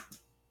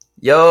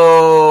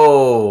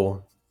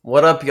Yo,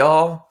 what up,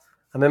 y'all?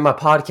 I'm in my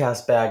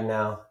podcast bag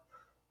now.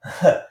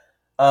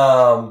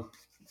 um,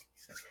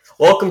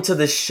 Welcome to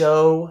the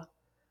show.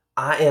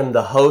 I am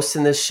the host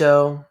in this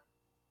show,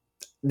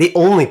 the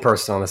only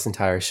person on this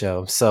entire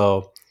show.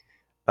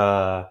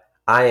 Uh,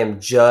 I am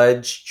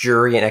judge,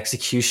 jury, and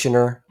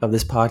executioner of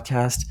this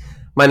podcast.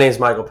 My name is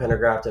Michael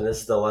Pendergraft, and this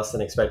is the Less Than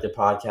Expected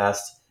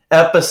podcast,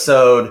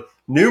 episode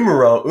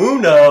numero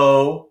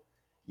uno.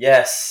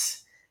 Yes.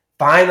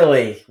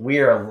 Finally, we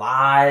are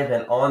live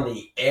and on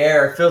the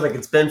air. It feels like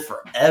it's been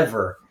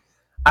forever.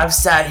 I've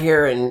sat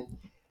here and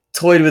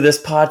toyed with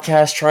this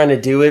podcast trying to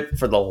do it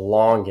for the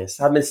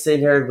longest. I've been sitting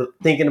here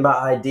thinking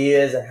about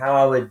ideas and how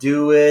I would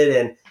do it.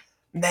 And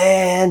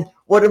man,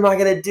 what am I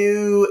going to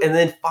do? And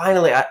then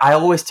finally, I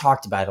always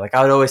talked about it. Like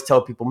I would always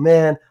tell people,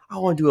 man, I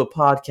want to do a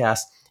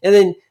podcast. And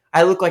then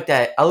I look like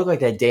that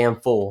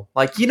damn fool.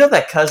 Like, you know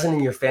that cousin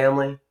in your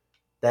family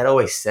that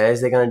always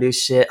says they're going to do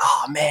shit?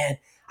 Oh, man,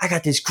 I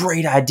got this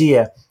great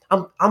idea.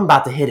 I'm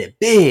about to hit it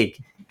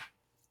big.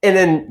 And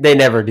then they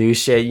never do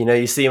shit. You know,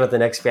 you see them at the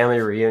next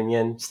family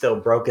reunion, still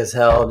broke as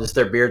hell, just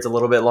their beard's a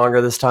little bit longer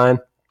this time.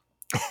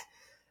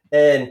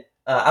 And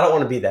I don't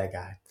want to be that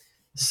guy.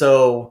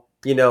 So,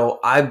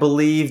 I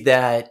believe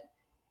that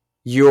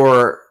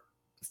your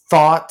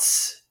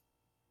thoughts,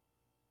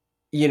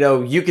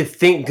 you could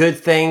think good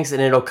things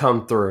and it'll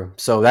come through.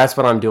 So that's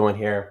what I'm doing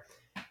here.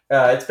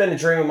 It's been a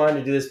dream of mine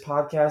to do this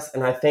podcast,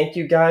 and I thank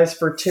you guys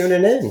for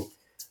tuning in.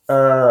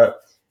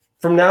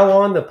 From now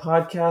on, the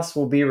podcast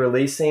will be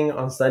releasing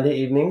on Sunday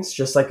evenings,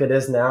 just like it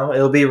is now.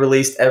 It'll be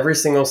released every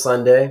single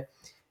Sunday.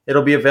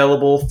 It'll be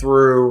available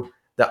through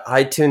the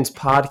iTunes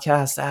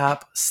podcast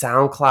app,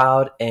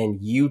 SoundCloud,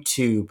 and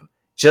YouTube.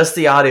 Just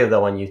the audio,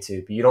 though, on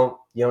YouTube. You don't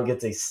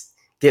get to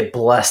get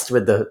blessed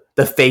with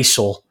the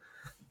facial.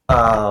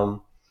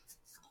 You're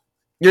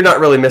not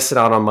really missing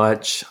out on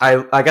much.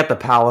 I got the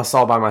palace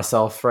all by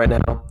myself right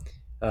now.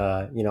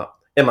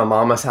 In my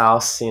mama's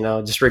house.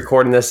 Just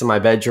recording this in my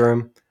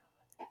bedroom.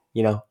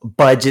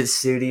 Budget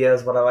studio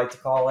is what I like to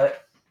call it.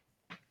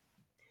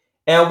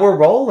 And we're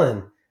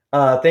rolling.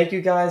 Thank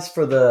you guys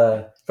for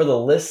the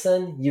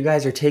listen. You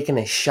guys are taking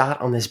a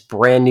shot on this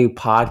brand new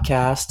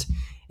podcast,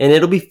 and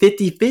it'll be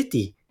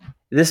 50-50.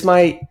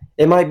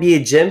 It might be a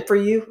gem for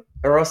you,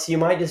 or else you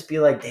might just be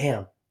like,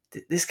 damn,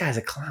 this guy's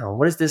a clown.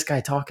 What is this guy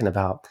talking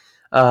about?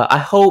 I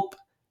hope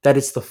that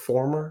it's the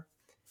former.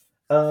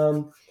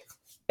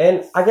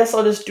 And I guess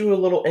I'll just do a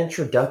little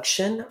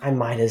introduction. I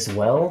might as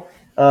well.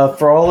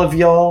 For all of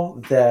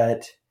y'all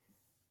that,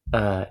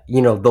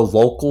 the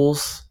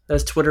locals,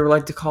 as Twitter would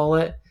like to call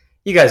it,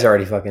 you guys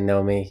already fucking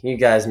know me. You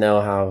guys know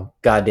how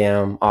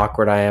goddamn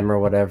awkward I am or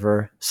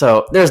whatever.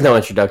 So there's no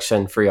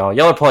introduction for y'all.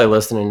 Y'all are probably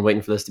listening and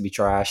waiting for this to be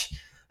trash.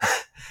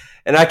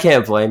 And I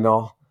can't blame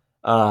y'all.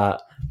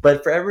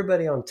 But for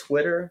everybody on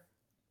Twitter,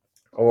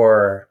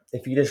 or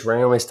if you just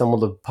randomly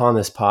stumbled upon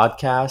this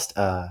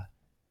podcast,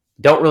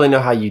 don't really know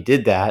how you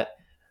did that.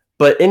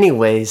 But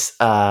anyways,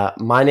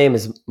 my name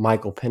is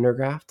Michael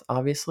Pendergraft,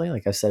 obviously,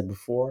 like I said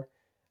before.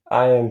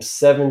 I am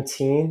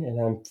 17 and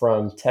I'm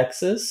from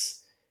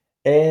Texas.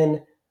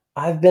 And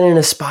I've been an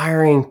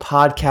aspiring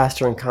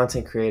podcaster and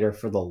content creator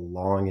for the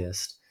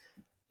longest.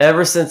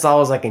 Ever since I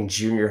was like in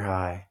junior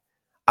high.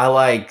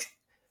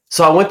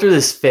 So I went through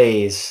this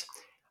phase.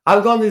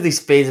 I've gone through these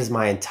phases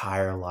my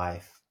entire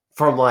life.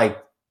 From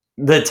like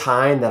the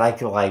time that I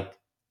could like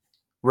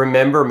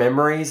remember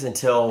memories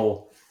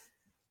until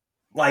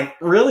like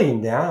really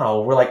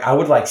now, where like I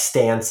would like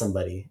stand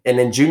somebody. And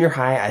in junior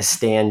high, I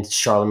stand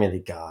Charlamagne the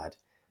God.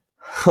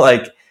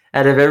 Like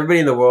out of everybody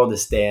in the world to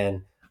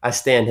stand, I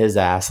stand his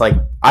ass. Like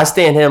I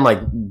stand him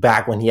like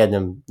back when he had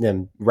them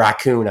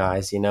raccoon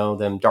eyes,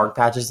 them dark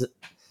patches.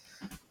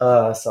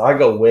 So I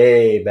go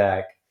way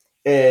back.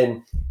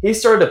 And he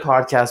started a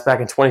podcast back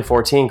in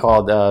 2014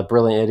 called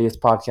Brilliant Idiots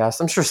Podcast.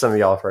 I'm sure some of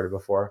y'all have heard it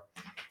before.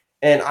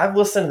 And I've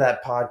listened to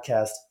that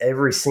podcast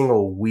every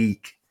single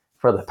week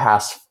for the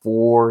past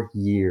 4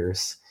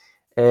 years.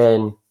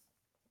 And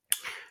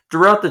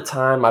throughout the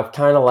time, I've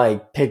kind of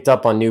like picked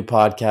up on new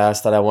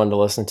podcasts that I wanted to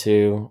listen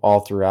to all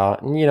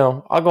throughout. And,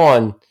 I'll go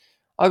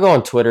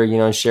on Twitter,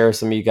 and share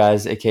some of you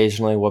guys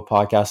occasionally what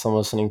podcasts I'm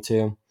listening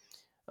to.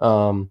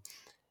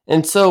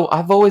 And so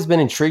I've always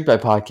been intrigued by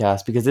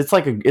podcasts because it's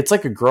like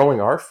a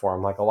growing art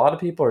form. Like a lot of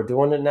people are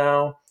doing it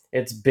now.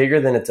 It's bigger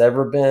than it's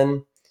ever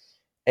been.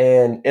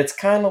 And it's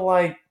kind of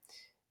like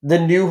the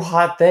new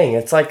hot thing.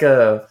 It's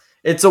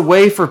a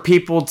way for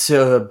people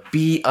to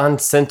be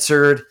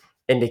uncensored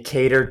and to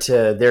cater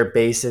to their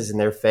bases and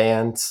their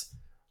fans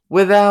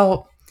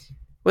without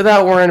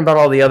worrying about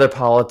all the other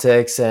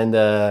politics and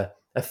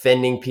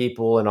offending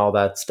people and all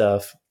that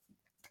stuff.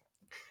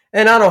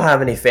 And I don't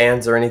have any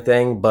fans or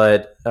anything,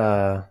 but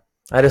I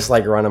just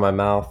like running my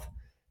mouth.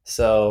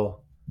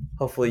 So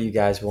hopefully you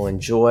guys will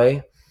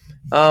enjoy.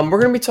 We're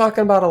going to be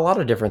talking about a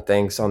lot of different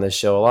things on this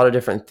show, a lot of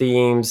different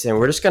themes, and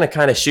we're just going to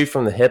kind of shoot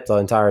from the hip the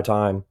entire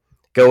time.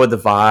 Go with the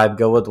vibe,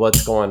 go with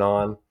what's going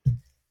on.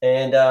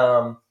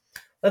 And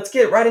let's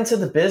get right into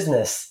the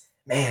business.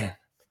 Man,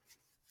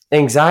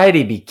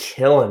 anxiety be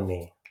killing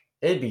me.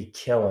 It'd be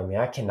killing me.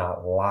 I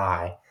cannot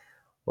lie.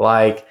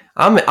 Like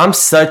I'm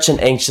such an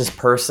anxious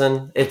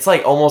person. It's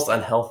like almost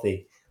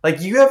unhealthy.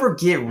 Like you ever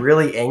get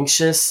really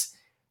anxious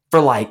for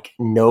like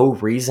no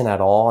reason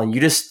at all and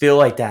you just feel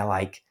like that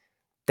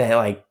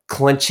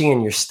clenching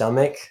in your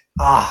stomach?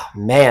 Ah,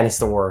 man, it's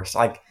the worst.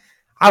 Like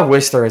I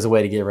wish there was a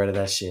way to get rid of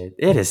that shit.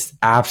 It is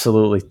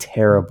absolutely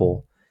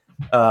terrible.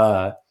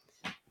 Uh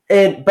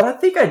but I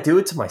think I do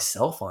it to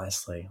myself,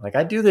 honestly. Like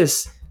I do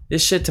this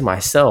shit to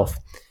myself.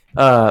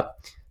 Uh,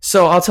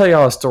 so I'll tell you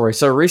all a story.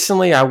 So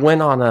recently I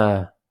went on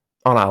an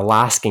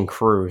Alaskan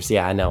cruise.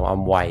 Yeah, I know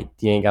I'm white.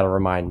 You ain't got to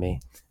remind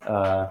me.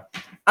 Uh,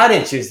 I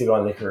didn't choose to go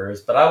on the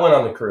cruise, but I went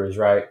on the cruise,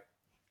 right?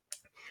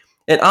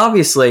 And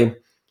obviously,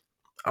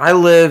 I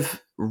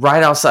live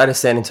right outside of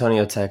San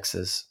Antonio,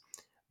 Texas,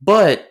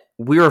 but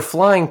we were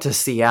flying to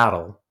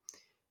Seattle.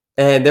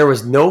 And there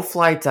was no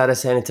flights out of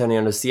San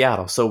Antonio to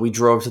Seattle. So we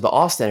drove to the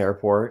Austin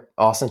airport,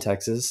 Austin,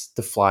 Texas,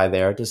 to fly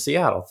there to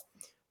Seattle.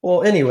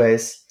 Well,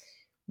 anyways,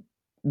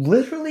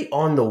 literally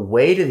on the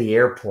way to the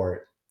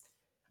airport,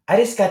 I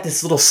just got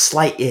this little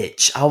slight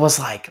itch. I was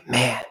like,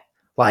 man,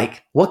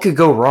 like, what could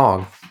go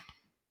wrong?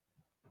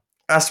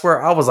 I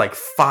swear I was like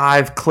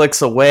 5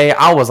 clicks away.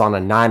 I was on a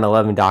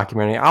 9/11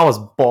 documentary. I was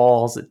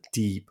balls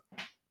deep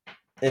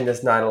in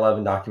this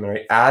 9/11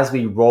 documentary as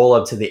we roll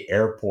up to the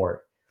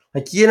airport.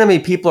 Like, you know how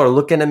many people are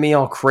looking at me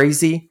all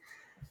crazy?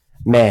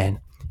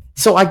 Man.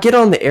 So I get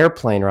on the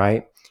airplane,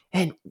 right?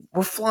 And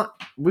we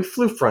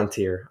flew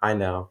Frontier. I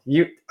know.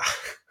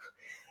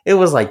 It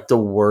was like the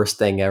worst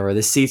thing ever.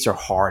 The seats are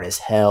hard as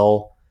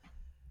hell.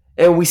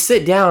 And we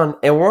sit down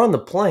and we're on the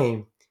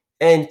plane.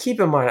 And keep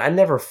in mind, I'd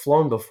never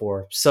flown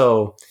before.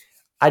 So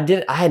I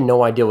had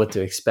no idea what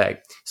to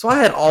expect. So I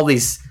had all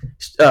these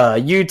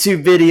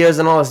YouTube videos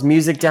and all this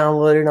music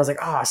downloaded, and I was like,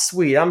 "Ah,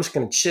 sweet! I'm just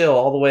gonna chill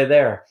all the way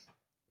there."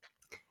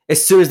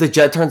 As soon as the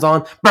jet turns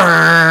on,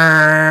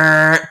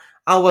 I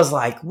was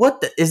like, "What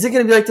the? Is it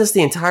gonna be like this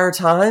the entire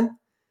time?"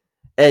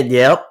 And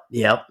yep,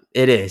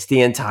 it is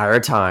the entire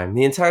time.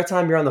 The entire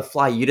time you're on the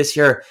flight, you just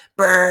hear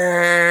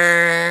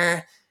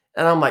brrr,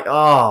 and I'm like,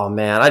 "Oh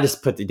man!" I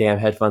just put the damn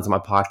headphones in my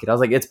pocket. I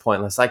was like, "It's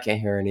pointless. I can't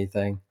hear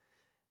anything."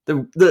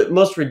 The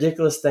most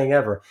ridiculous thing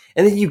ever.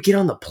 And then you get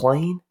on the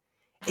plane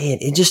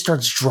and it just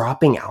starts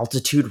dropping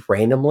altitude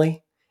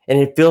randomly. And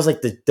it feels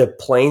like the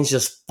plane's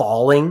just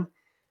falling.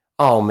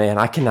 Oh man,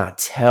 I cannot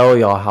tell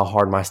y'all how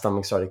hard my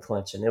stomach started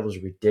clenching. It was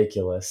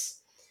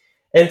ridiculous.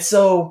 And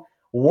so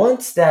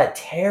once that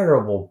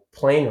terrible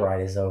plane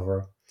ride is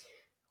over,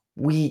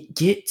 we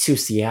get to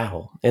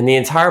Seattle. And the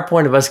entire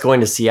point of us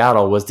going to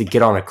Seattle was to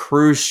get on a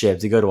cruise ship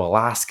to go to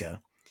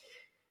Alaska.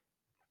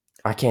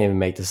 I can't even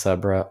make this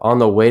up, bro. On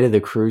the way to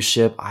the cruise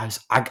ship,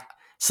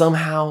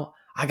 somehow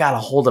I got a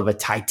hold of a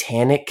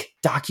Titanic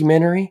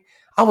documentary.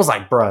 I was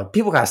like, bro,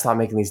 people gotta stop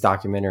making these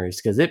documentaries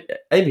because it'd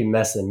be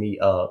messing me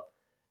up.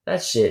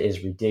 That shit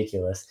is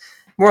ridiculous.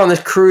 We're on this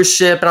cruise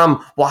ship and I'm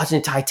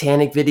watching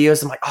Titanic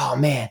videos. I'm like, oh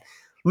man,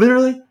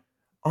 literally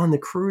on the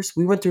cruise,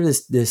 we went through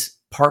this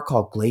park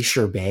called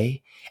Glacier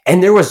Bay,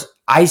 and there was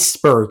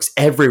icebergs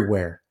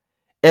everywhere.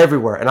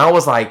 And I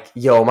was like,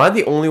 yo, am I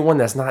the only one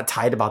that's not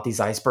tight about these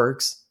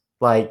icebergs?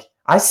 Like,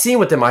 I seen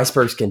what them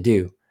icebergs can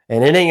do,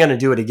 and it ain't gonna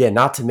do it again,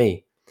 not to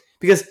me.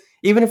 Because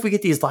even if we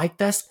get these like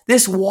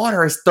this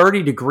water is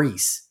 30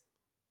 degrees.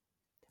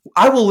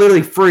 I will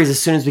literally freeze as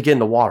soon as we get in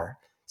the water.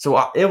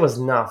 So it was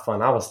not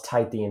fun. I was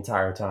tight the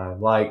entire time.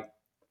 Like,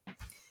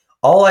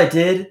 all I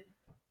did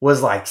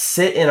was like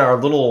sit in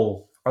our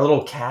little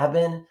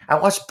cabin. I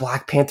watched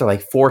Black Panther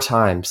like 4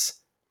 times.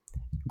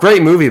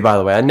 Great movie, by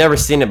the way. I'd never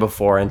seen it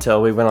before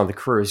until we went on the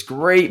cruise.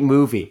 Great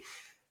movie.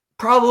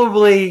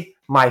 Probably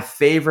my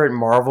favorite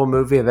Marvel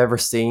movie I've ever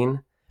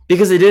seen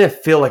because it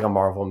didn't feel like a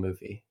Marvel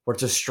movie,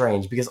 which is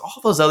strange because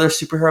all those other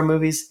superhero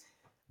movies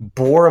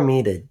bore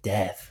me to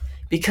death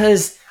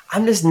because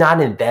I'm just not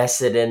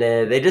invested in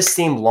it. They just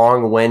seem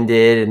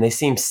long-winded and they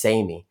seem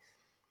samey.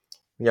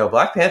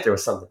 Black Panther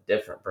was something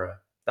different, bro.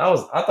 I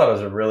thought it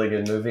was a really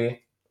good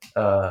movie.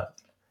 Uh,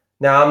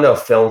 Now I'm no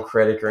film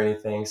critic or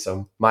anything,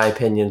 so my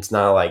opinion's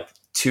not like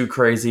too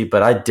crazy,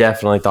 but I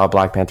definitely thought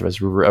Black Panther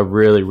was a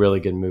really, really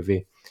good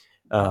movie.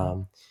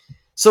 Um,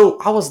 so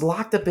I was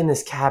locked up in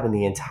this cabin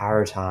the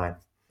entire time.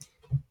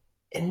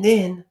 And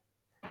then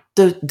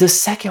the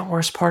second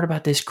worst part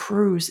about this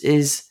cruise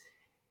is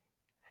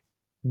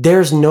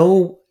there's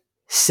no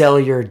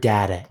cellular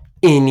data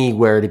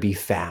anywhere to be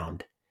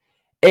found.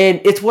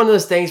 And it's one of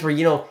those things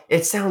where,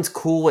 it sounds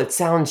cool, it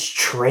sounds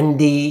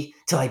trendy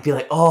to like be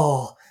like,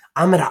 oh,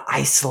 I'm going to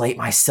isolate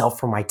myself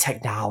from my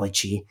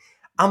technology.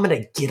 I'm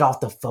going to get off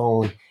the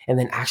phone and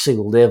then actually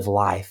live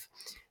life.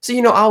 So,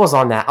 I was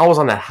on that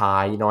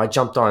high. I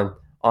jumped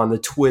on the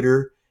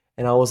Twitter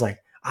and I was like,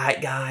 all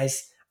right,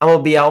 guys, I'm going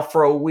to be out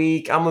for a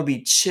week. I'm going to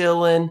be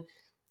chilling.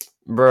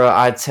 Bro,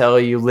 I tell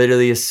you,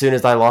 literally, as soon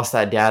as I lost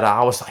that data,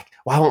 I was like,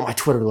 why won't my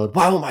Twitter load?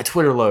 Why won't my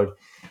Twitter load?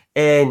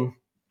 And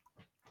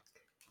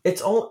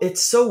it's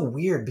so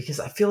weird because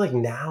I feel like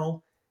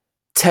now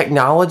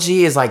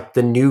technology is like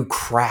the new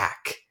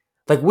crack.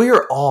 Like we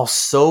are all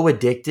so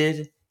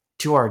addicted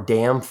to our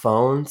damn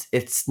phones,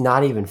 it's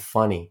not even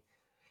funny.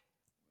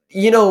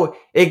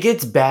 It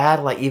gets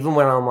bad, like, even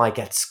when I'm, like,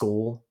 at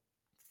school,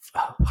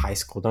 high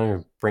school, don't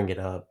even bring it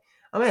up.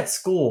 I'm at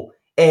school,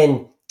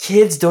 and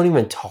kids don't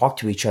even talk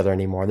to each other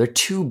anymore. They're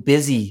too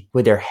busy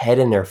with their head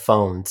in their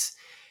phones.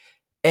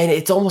 And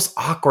it's almost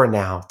awkward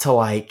now to,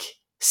 like,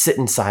 sit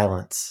in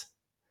silence.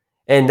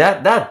 And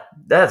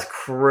that's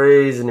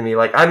crazy to me.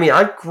 Like, I mean,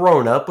 I've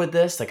grown up with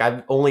this. Like,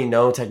 I've only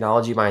known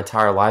technology my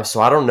entire life,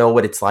 so I don't know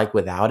what it's like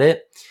without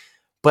it.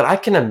 But I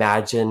can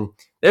imagine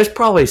there's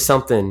probably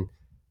something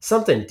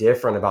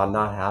different about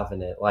not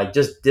having it. Like,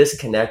 just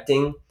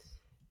disconnecting.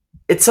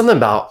 It's something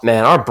about,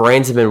 man, our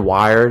brains have been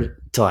wired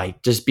to,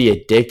 like, just be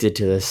addicted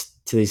to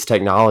these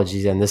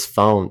technologies and these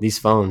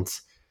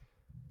phones.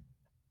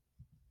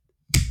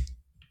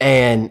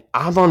 And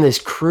I'm on this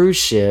cruise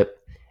ship,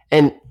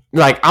 and,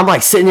 like, I'm,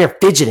 like, sitting there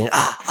fidgeting.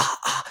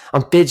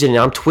 I'm fidgeting.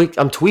 I'm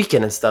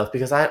tweaking and stuff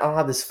because I don't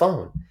have this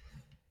phone.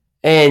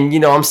 And,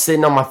 I'm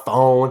sitting on my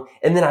phone,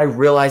 and then I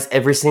realize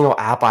every single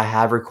app I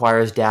have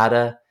requires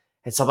data.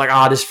 And so I'm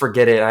like, just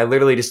forget it. And I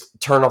literally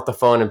just turned off the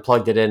phone and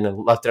plugged it in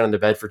and left it on the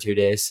bed for 2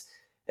 days.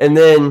 And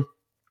then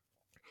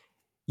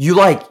you're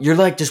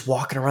like just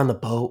walking around the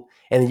boat,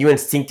 and you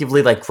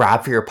instinctively, like,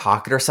 grab for your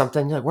pocket or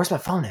something. You're like, where's my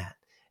phone at?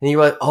 And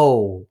you're like,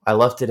 oh, I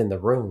left it in the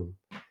room.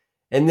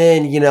 And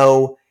then,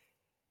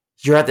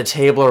 you're at the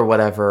table or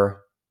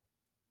whatever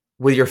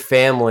with your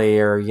family,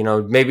 or,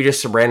 maybe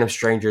just some random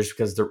strangers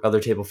because the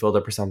other table filled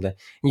up or something.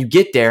 And you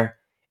get there,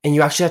 and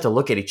you actually have to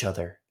look at each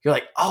other. You're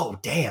like, oh,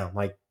 damn,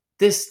 like,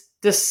 this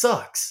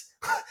sucks.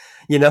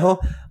 I'm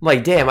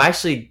like, damn, I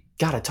actually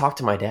got to talk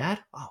to my dad?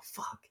 Oh,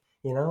 fuck.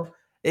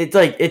 It's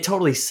like, it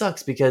totally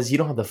sucks because you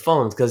don't have the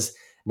phones. Because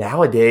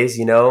nowadays,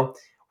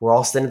 we're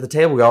all sitting at the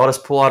table. We all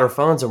just pull out our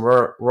phones, and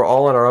we're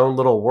all in our own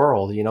little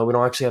world. We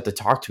don't actually have to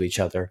talk to each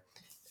other.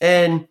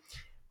 And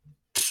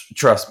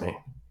trust me,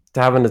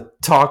 having to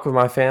talk with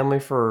my family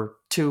for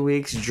 2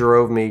 weeks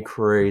drove me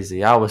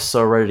crazy. I was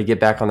so ready to get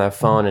back on that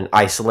phone and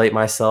isolate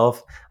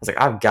myself. I was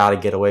like, I've got to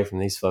get away from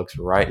these folks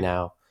right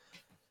now.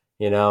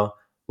 Being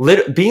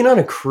on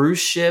a cruise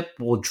ship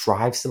will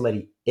drive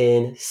somebody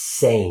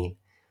insane.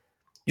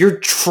 You're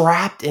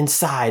trapped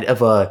inside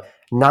of a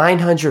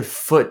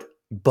 900-foot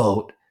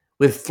boat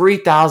with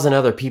 3,000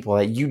 other people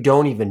that you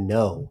don't even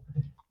know.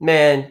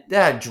 Man,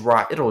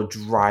 it'll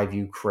drive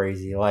you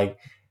crazy. Like,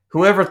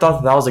 whoever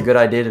thought that was a good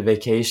idea to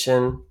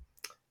vacation,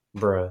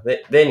 bro,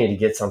 they need to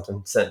get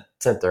something sent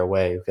their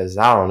way, because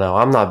I don't know.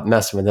 I'm not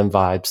messing with them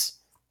vibes.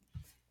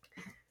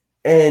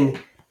 And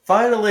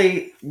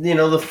finally,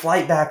 the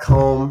flight back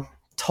home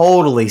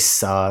totally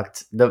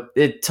sucked.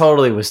 It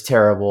totally was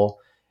terrible.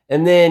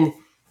 And then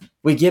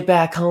we get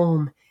back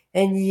home,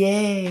 and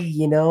yay,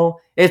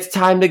 it's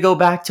time to go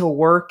back to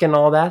work and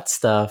all that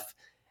stuff.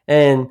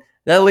 And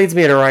that leads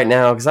me to right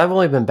now, because I've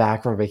only been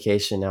back from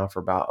vacation now for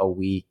about a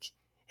week,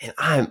 and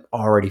I'm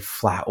already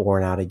flat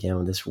worn out again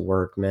with this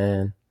work,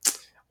 man.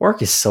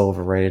 Work is so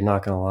overrated,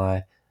 not gonna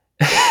lie.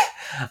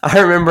 I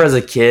remember as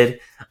a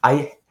kid,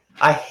 I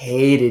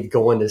hated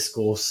going to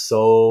school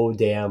so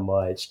damn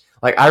much.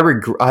 Like,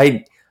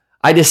 I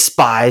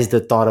despised the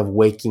thought of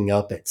waking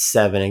up at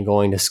 7 and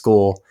going to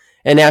school.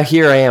 And now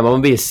here I am. I'm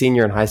going to be a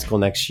senior in high school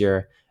next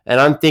year. And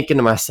I'm thinking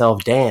to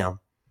myself, damn,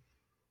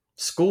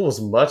 school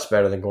is much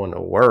better than going to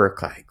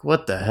work. Like,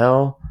 what the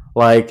hell?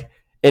 Like,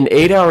 an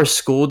 8-hour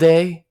school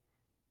day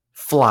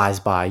flies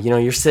by.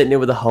 You're sitting there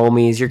with the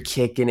homies. You're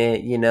kicking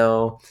it,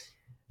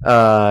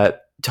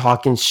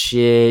 talking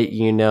shit,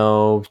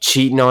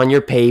 cheating on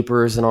your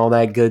papers and all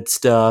that good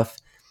stuff.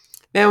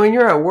 Man, when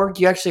you're at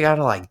work, you actually got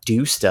to, like,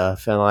 do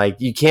stuff. And,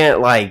 like, you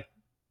can't, like,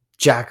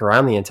 jack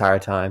around the entire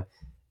time.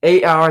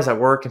 8 hours at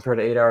work compared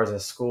to 8 hours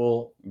at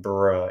school,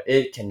 bruh,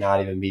 it cannot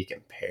even be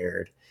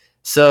compared.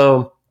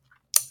 So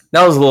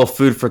that was a little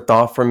food for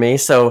thought for me.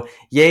 So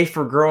yay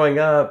for growing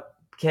up.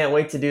 Can't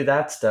wait to do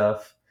that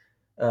stuff.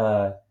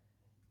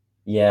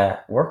 Yeah,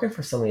 working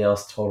for somebody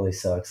else totally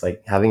sucks.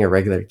 Like, having a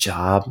regular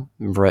job,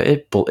 bruh,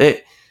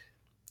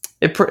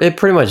 it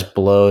pretty much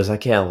blows. I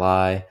can't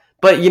lie.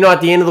 But,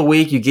 at the end of the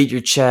week, you get your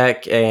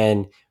check.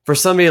 And for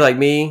somebody like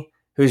me,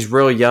 who's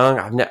real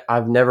young,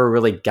 I've never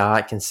really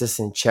got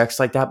consistent checks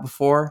like that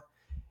before.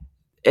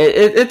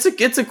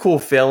 It's a cool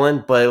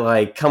feeling, but,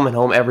 like, coming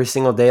home every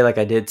single day like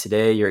I did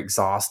today, you're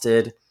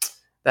exhausted.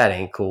 That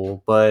ain't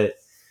cool. But,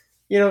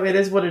 it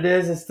is what it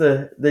is. It's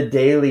the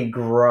daily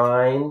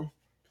grind.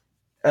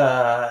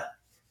 And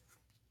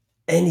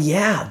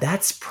yeah,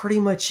 that's pretty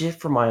much it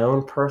for my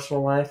own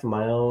personal life and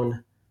my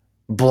own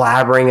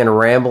blabbering and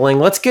rambling.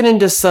 Let's get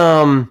into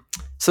some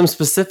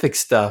specific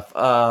stuff.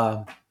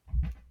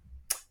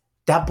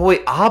 That boy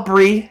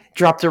Aubrey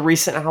dropped a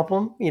recent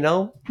album,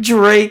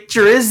 Drake,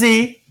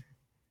 Drizzy.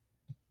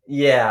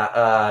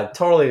 Yeah,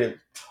 totally,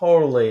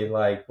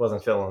 like,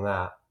 wasn't feeling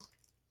that.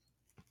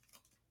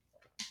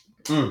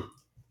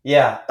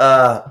 Yeah,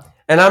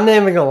 and I'm not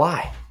even gonna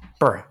lie,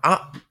 bro,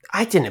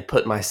 I didn't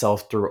put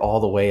myself through all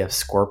the way of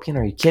Scorpion.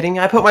 Are you kidding?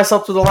 I put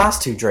myself through the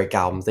last 2 Drake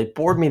albums. They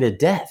bored me to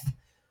death.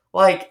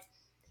 Like,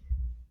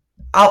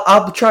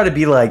 I'll try to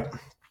be, like,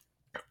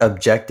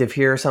 objective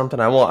here or something.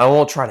 I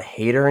won't try to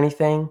hate or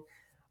anything,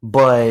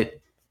 but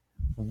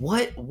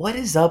what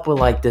is up with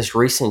like this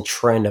recent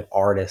trend of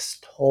artists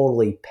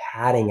totally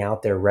padding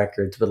out their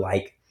records with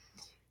like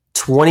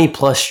 20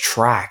 plus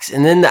tracks,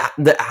 and then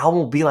the album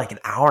will be like an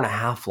hour and a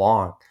half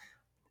long.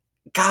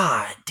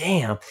 God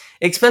damn.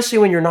 Especially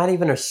when you're not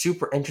even a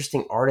super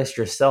interesting artist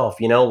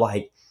yourself,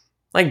 like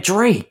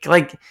Drake.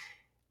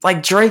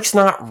 Like Drake's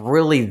not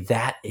really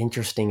that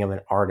interesting of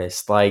an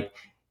artist. Like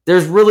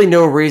there's really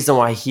no reason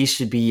why he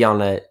should be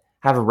on a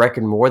have a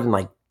record more than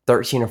like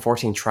 13 or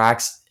 14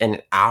 tracks in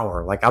an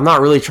hour. Like I'm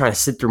not really trying to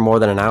sit through more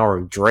than an hour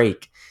of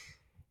Drake.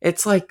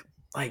 It's like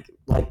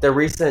the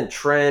recent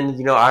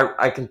trend,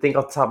 I can think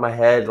off the top of my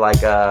head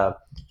like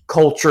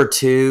Culture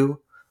 2.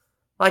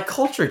 Like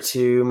Culture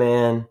 2,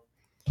 man.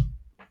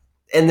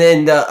 And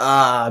then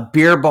the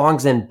Beer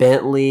Bongs and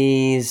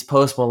Bentleys,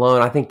 Post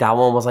Malone, I think that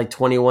one was like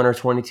 21 or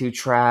 22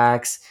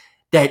 tracks.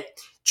 That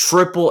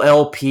triple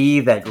LP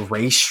that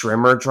Ray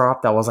Shrimmer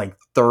dropped, that was like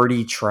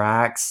 30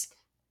 tracks.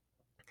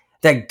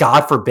 That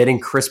God Forbidden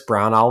Chris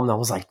Brown album, that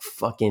was like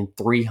fucking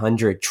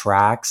 300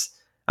 tracks.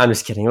 I'm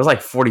just kidding. It was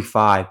like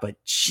 45, but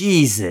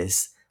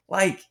Jesus.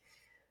 Like,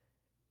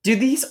 do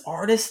these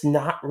artists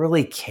not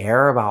really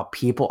care about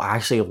people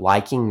actually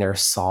liking their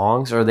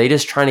songs, or are they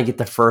just trying to get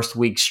the first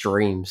week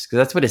streams? Because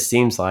that's what it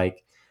seems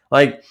like.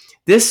 Like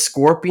this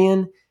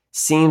Scorpion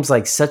seems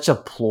like such a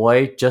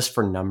ploy just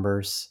for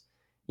numbers,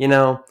 you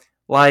know?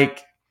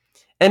 Like,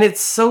 and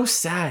it's so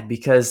sad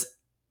because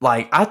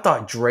like I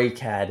thought Drake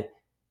had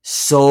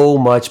so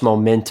much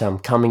momentum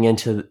coming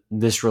into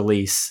this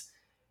release.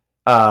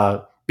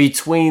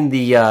 Between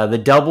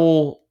the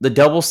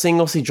double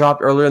singles he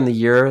dropped earlier in the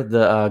year,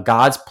 the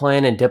God's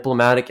Plan and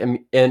Diplomatic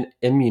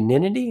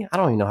Immunity. I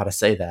don't even know how to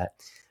say that,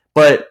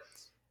 but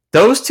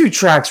those two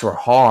tracks were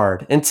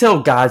hard until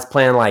God's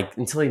Plan, like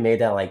until he made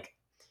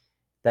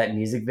that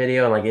music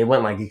video and like it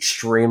went like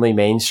extremely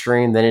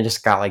mainstream. Then it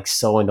just got like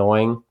so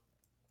annoying.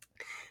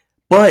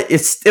 But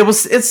it's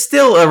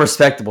still a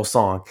respectable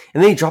song.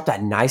 And then he dropped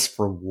that Nice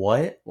for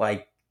What?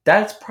 Like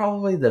that's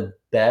probably the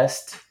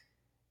best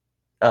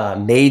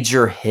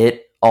major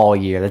hit all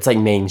year. That's like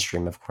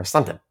mainstream, of course.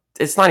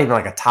 It's not even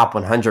like a top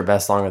 100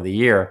 best song of the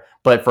year,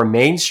 but for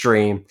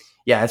mainstream,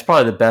 yeah, it's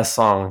probably the best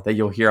song that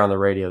you'll hear on the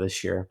radio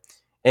this year.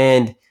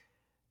 And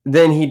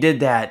then he did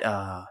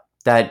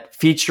that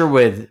feature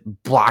with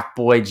Black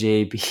Boy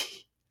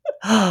JB.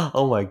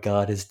 Oh my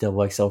god, his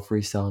double XL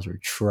freestyles were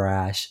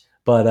trash.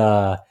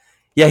 But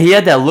yeah, he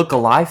had that Look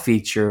Alive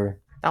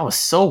feature. That was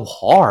so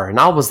hard. And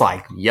I was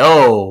like,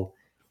 yo,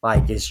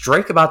 like, is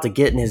Drake about to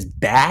get in his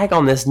bag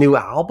on this new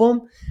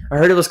album? I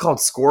heard it was called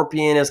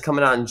Scorpion. It was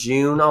coming out in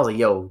June. I was like,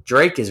 yo,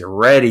 Drake is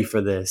ready for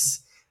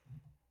this.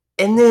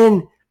 And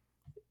then,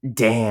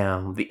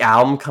 damn, the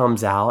album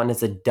comes out and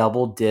it's a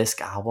double disc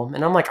album.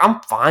 And I'm like,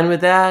 I'm fine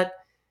with that.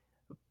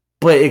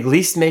 But at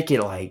least make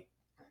it like,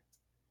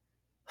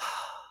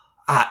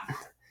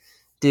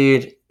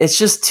 dude, it's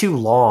just too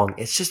long.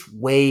 It's just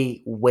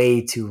way,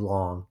 way too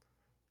long.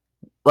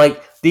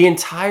 Like,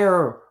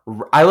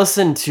 I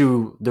listened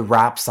to the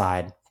rap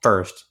side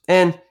first.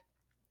 And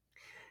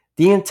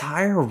the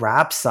entire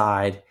rap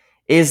side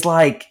is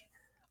like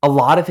a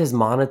lot of his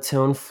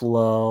monotone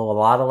flow, a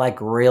lot of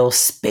like real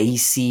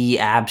spacey,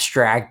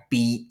 abstract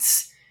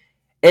beats,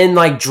 and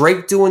like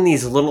Drake doing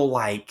these little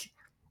like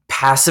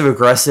passive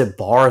aggressive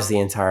bars the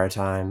entire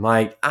time.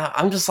 Like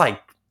I'm just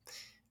like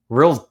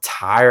real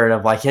tired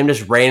of like him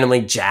just randomly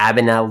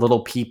jabbing at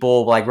little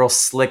people, like real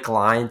slick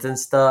lines and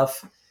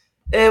stuff.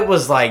 It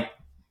was like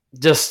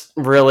just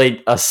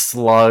really a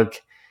slug.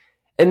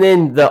 And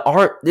then the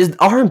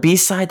R&B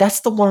side,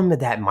 that's the one with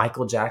that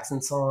Michael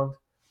Jackson song.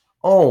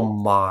 Oh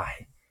my.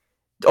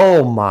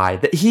 Oh my.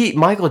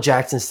 Michael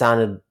Jackson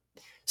sounded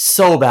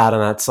so bad on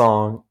that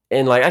song.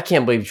 And like I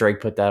can't believe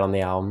Drake put that on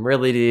the album.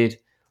 Really, dude.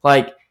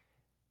 Like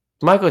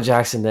Michael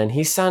Jackson then,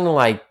 he sounded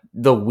like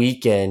The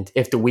Weeknd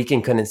if The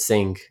Weeknd couldn't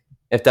sing.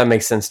 If that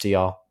makes sense to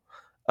y'all.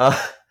 Uh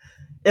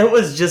it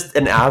was just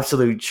an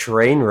absolute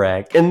train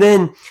wreck. And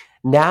then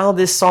now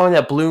this song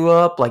that blew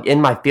up, like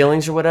In My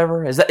Feelings or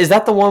whatever, is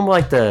that the one with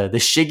like the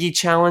Shiggy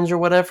challenge or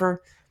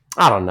whatever?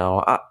 I don't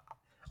know.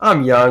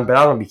 I'm young, but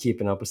I don't be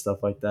keeping up with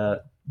stuff like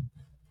that.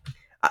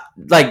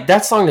 Like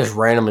that song just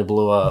randomly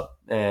blew up,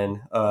 and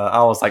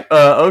I was like,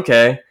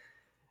 okay.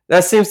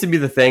 That seems to be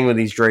the thing with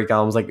these Drake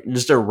albums. Like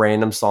just a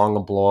random song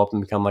will blow up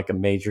and become like a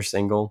major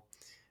single.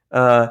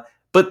 Uh,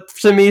 but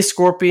to me,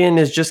 Scorpion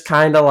is just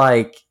kind of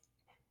like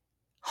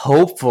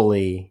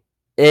hopefully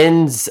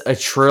ends a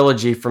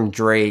trilogy from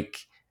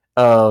Drake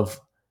of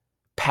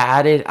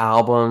padded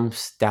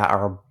albums that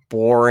are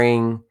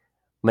boring,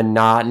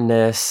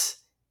 monotonous,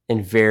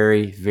 and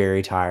very,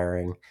 very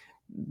tiring.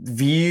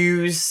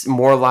 Views,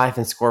 More Life,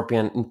 and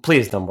Scorpion.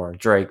 Please no more.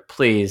 Drake,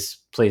 please,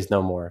 please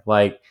no more.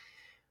 Like,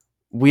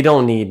 we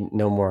don't need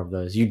no more of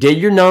those. You did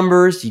your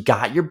numbers, you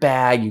got your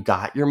bag, you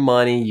got your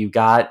money, you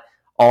got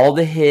all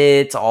the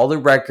hits, all the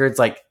records.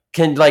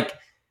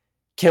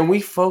 Can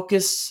we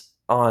focus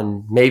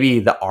on maybe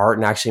the art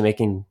and actually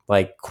making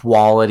like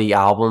quality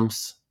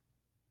albums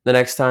the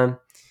next time?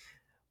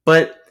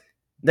 But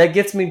that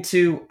gets me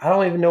to I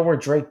don't even know where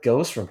Drake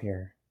goes from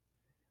here.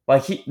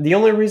 Like the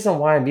only reason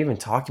why I'm even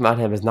talking about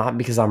him is not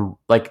because I'm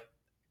like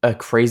a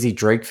crazy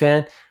Drake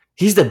fan.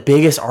 He's the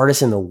biggest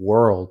artist in the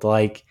world.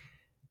 Like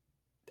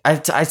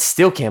I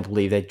still can't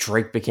believe that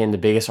Drake became the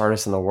biggest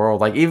artist in the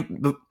world. Like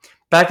even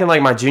back in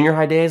like my junior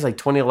high days, like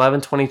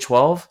 2011,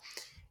 2012,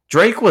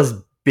 Drake was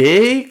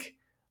big,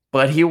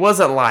 but he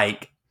wasn't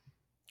like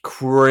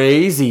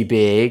crazy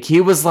big.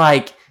 He was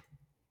like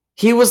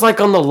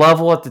on the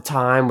level at the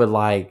time with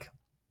like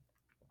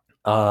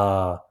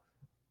uh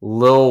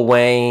Lil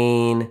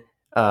Wayne,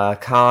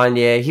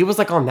 Kanye. He was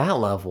like on that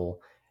level.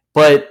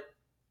 But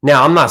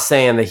now I'm not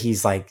saying that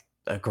he's like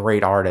a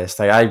great artist.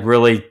 Like I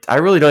really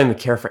don't even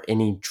care for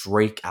any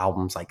Drake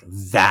albums like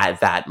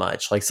that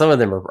much. Like some of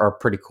them are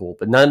pretty cool,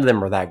 but none of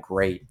them are that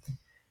great.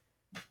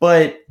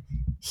 But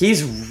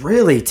he's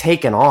really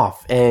taken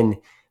off, and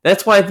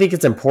that's why I think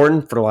it's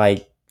important for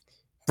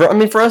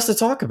us to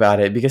talk about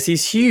it because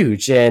he's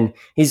huge and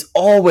he's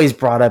always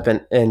brought up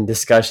in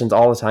discussions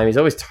all the time. He's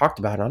always talked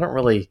about it. I don't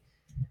really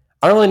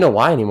know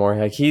why anymore.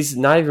 Like he's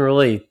not even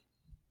really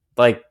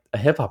like a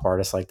hip hop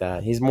artist like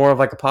that. He's more of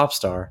like a pop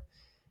star.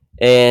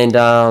 And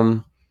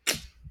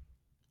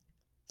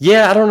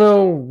yeah, I don't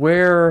know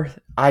where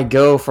I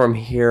go from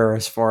here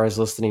as far as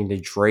listening to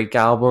Drake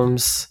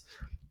albums.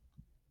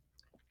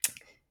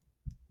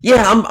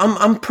 Yeah,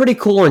 I'm pretty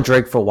cool on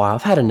Drake for a while.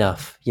 I've had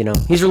enough.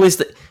 He's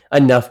released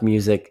enough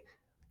music.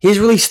 He's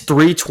released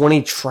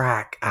 320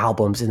 track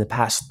albums in the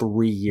past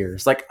 3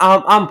 years. Like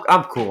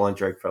I'm cool on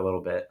Drake for a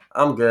little bit.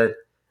 I'm good.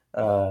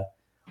 Uh,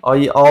 all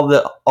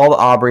the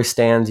Aubrey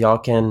stands, y'all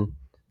can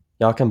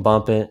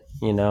bump it.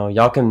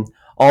 Y'all can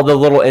all the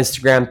little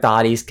Instagram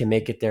thotties can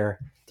make it their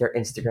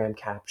Instagram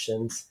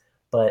captions.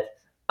 But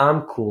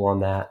I'm cool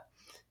on that.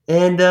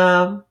 And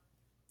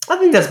I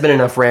think that's been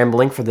enough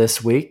rambling for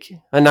this week.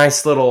 A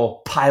nice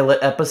little pilot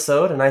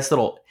episode, a nice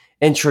little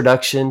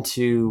introduction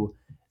to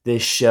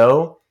this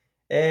show.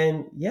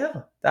 And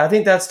yeah, I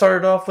think that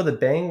started off with a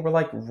bang. We're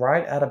like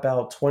right at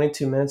about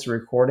 22 minutes of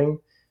recording.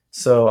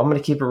 So I'm going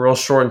to keep it real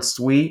short and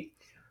sweet.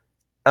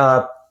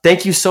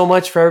 Thank you so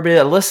much for everybody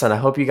that listened. I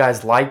hope you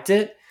guys liked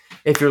it.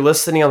 If you're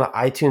listening on the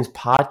iTunes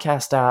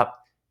podcast app,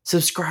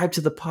 subscribe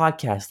to the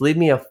podcast. Leave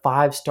me a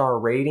 5-star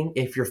rating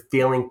if you're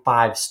feeling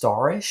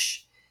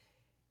 5-star-ish.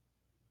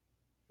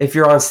 If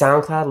you're on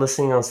SoundCloud,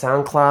 listening on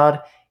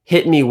SoundCloud,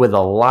 hit me with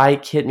a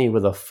like, hit me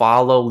with a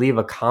follow, leave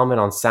a comment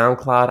on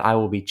SoundCloud. I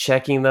will be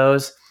checking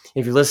those.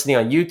 If you're listening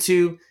on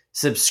YouTube,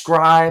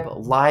 subscribe,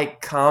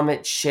 like,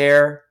 comment,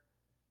 share,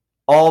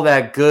 all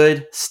that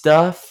good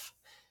stuff.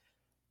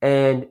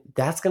 And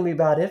that's going to be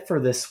about it for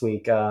this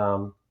week.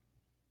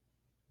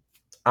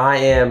 I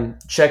am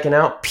checking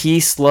out.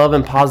 Peace, love,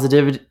 and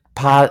positivity.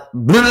 Oh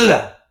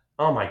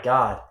my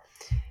God.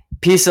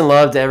 Peace and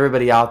love to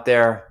everybody out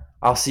there.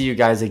 I'll see you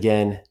guys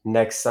again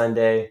next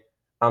Sunday.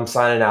 I'm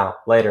signing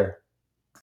out. Later.